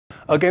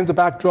Against the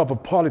backdrop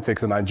of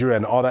politics in Nigeria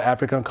and other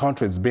African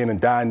countries being in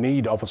dire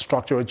need of a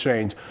structural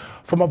change,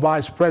 former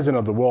Vice President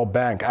of the World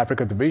Bank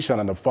Africa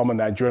Division and the former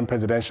Nigerian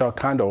Presidential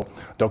candor,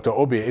 Dr.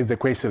 Oby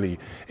Ezekwesili,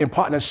 in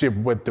partnership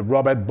with the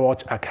Robert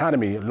Bosch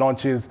Academy,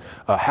 launches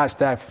a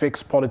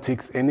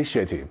 #FixPolitics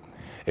initiative.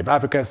 If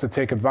Africa is to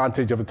take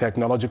advantage of the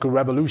technological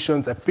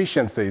revolution's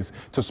efficiencies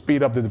to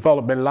speed up the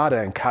development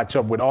ladder and catch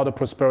up with other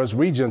prosperous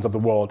regions of the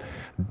world,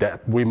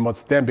 that we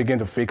must then begin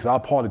to fix our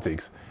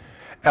politics.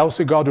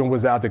 Elsie Godwin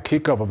was at the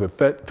kickoff of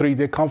the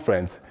three-day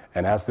conference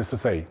and has this to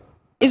say.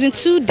 It's been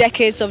 2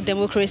 decades of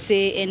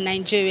democracy in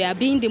Nigeria.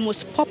 Being the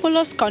most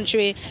populous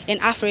country in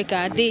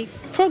Africa, the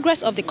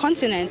progress of the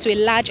continent to a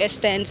large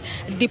extent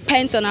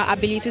depends on our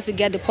ability to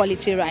get the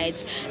polity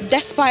right.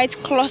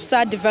 Despite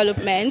cluster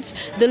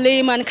development, the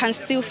layman can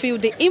still feel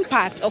the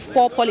impact of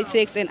poor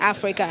politics in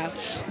Africa.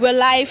 We're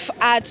live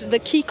at the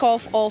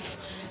kickoff of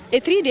a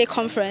 3-day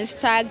conference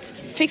tagged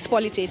Fix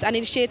Politics, an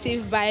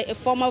initiative by a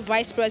former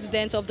Vice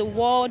President of the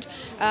World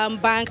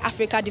Bank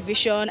Africa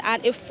Division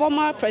and a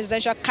former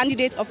presidential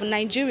candidate of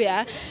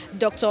Nigeria,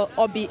 Dr.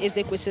 Oby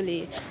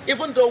Ezekwesili.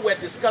 Even though we're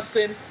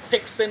discussing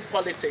fixing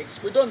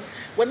politics,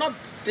 we're not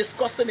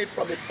discussing it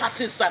from a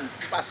partisan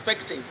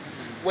perspective.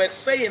 We're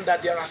saying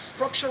that there are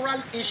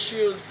structural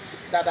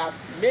issues that have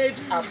made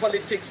our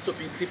politics to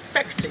be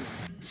defective.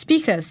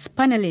 Speakers,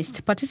 panelists,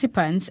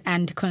 participants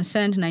and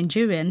concerned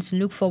Nigerians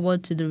look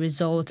forward to the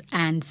results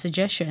and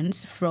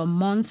suggestions from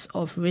months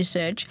of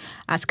research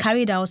as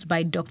carried out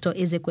by Dr.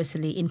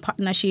 Ezekwesili in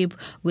partnership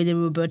with the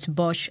Robert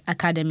Bosch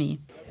Academy.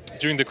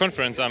 During the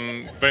conference,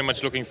 I'm very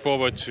much looking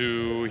forward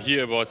to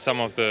hear about some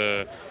of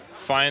the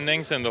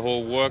findings and the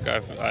whole work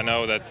I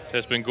know that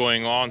has been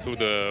going on through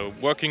the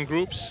working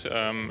groups.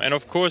 And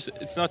of course,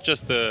 it's not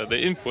just the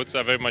inputs.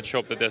 I very much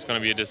hope that there's going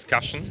to be a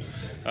discussion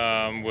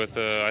with,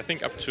 I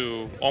think, up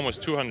to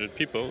almost 200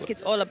 people.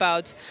 It's all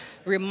about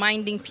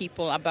reminding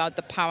people about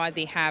the power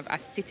they have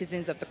as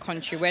citizens of the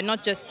country. We're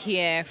not just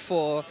here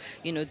for,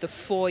 the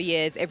 4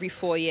 years, every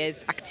 4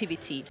 years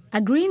activity.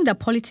 Agreeing that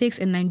politics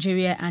in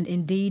Nigeria and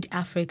indeed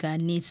Africa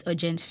needs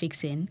urgent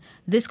fixing,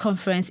 this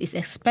conference is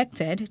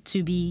expected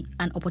to be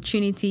an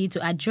opportunity to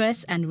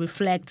address and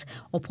reflect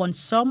upon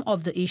some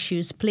of the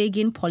issues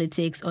plaguing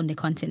politics on the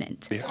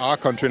continent. Our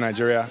country,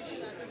 Nigeria,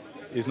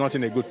 is not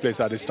in a good place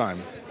at this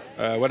time.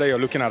 Whether you're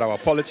looking at our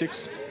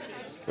politics,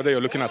 whether you're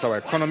looking at our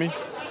economy,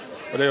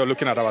 whether you're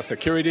looking at our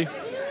security,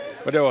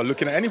 whether you're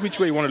looking at any which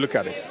way you want to look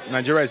at it,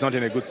 Nigeria is not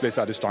in a good place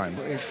at this time.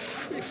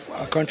 If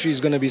our country is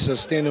going to be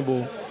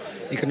sustainable,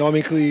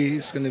 economically,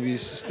 it's going to be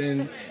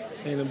sustainable,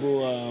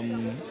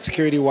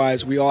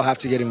 security-wise, we all have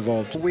to get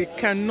involved. We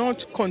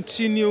cannot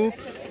continue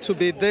to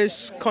be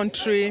this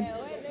country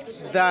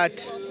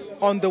that,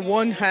 on the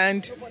one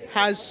hand,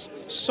 has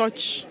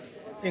such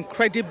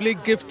incredibly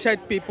gifted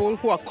people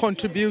who are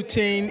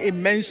contributing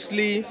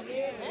immensely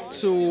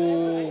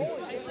to,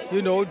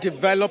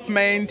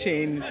 development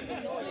in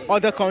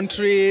other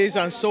countries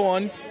and so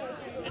on.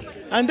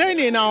 And then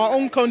in our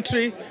own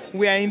country,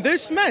 we are in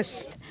this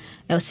mess.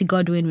 Elsie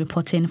Godwin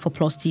reporting for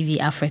Plus TV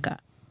Africa.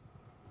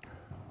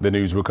 The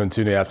news will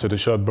continue after the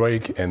short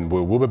break, and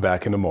we'll be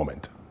back in a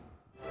moment.